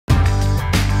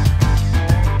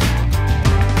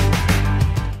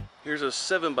Here's a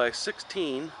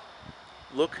 7x16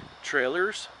 look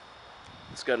trailers.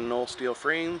 It's got an all steel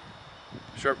frame,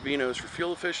 sharp V-nose for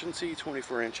fuel efficiency,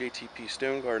 24-inch ATP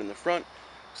stone guard in the front,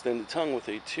 extended tongue with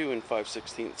a 2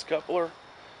 5/16 coupler,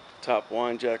 top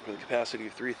wind jack with a capacity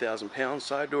of 3,000 pounds.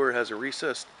 Side door has a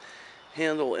recessed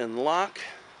handle and lock,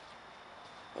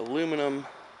 aluminum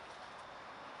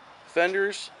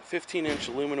fenders, 15-inch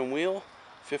aluminum wheel,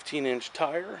 15-inch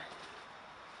tire,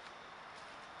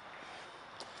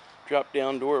 drop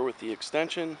down door with the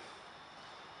extension,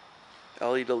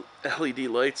 LED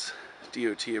lights,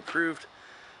 DOT approved.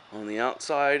 On the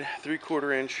outside,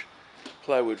 3/4 inch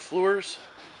plywood floors,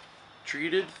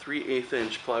 treated 3/8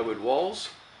 inch plywood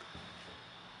walls,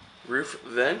 roof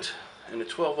vent, and a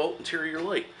 12-volt interior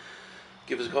light.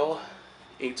 Give us a call,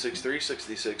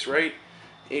 863-66-RIGHT,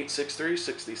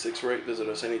 863-66-RIGHT. Visit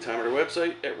us anytime at our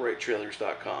website at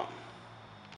righttrailers.com.